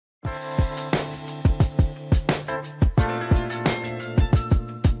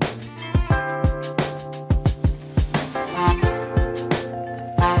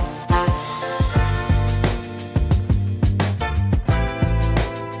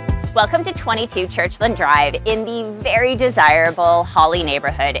Welcome to 22 Churchland Drive in the very desirable Holly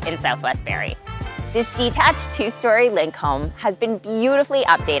neighborhood in Southwest Barrie. This detached two-story link home has been beautifully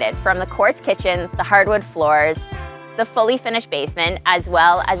updated from the quartz kitchen, the hardwood floors, the fully finished basement, as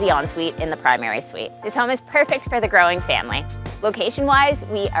well as the ensuite in the primary suite. This home is perfect for the growing family. Location-wise,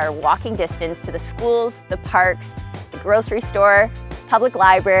 we are walking distance to the schools, the parks, the grocery store, public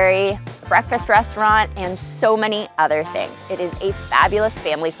library, breakfast restaurant, and so many other things. It is a fabulous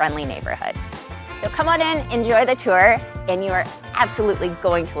family-friendly neighborhood. So come on in, enjoy the tour, and you are absolutely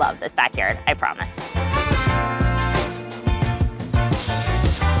going to love this backyard, I promise.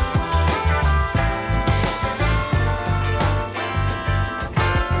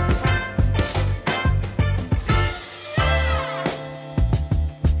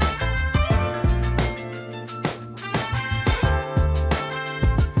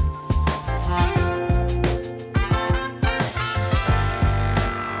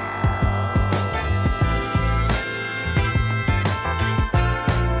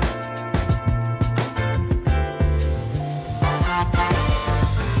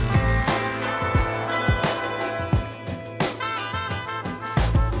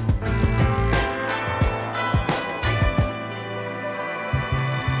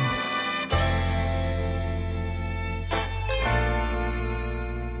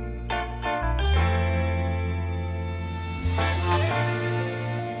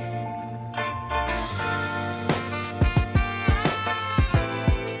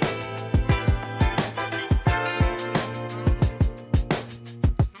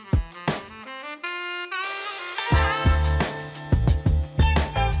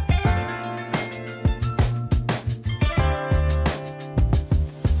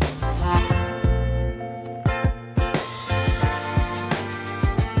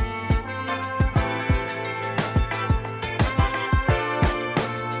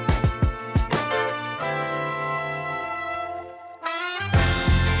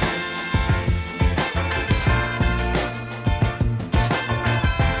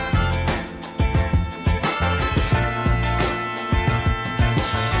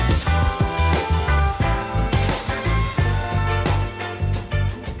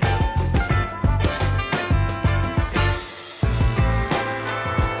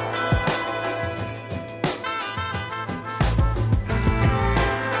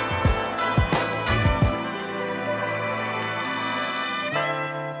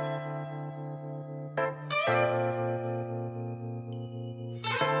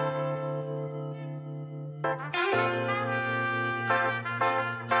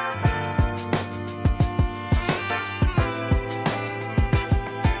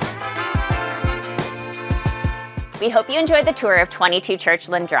 We hope you enjoyed the tour of 22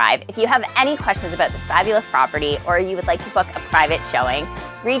 Churchland Drive. If you have any questions about this fabulous property or you would like to book a private showing,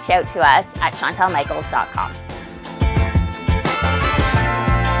 reach out to us at chantelmichaels.com.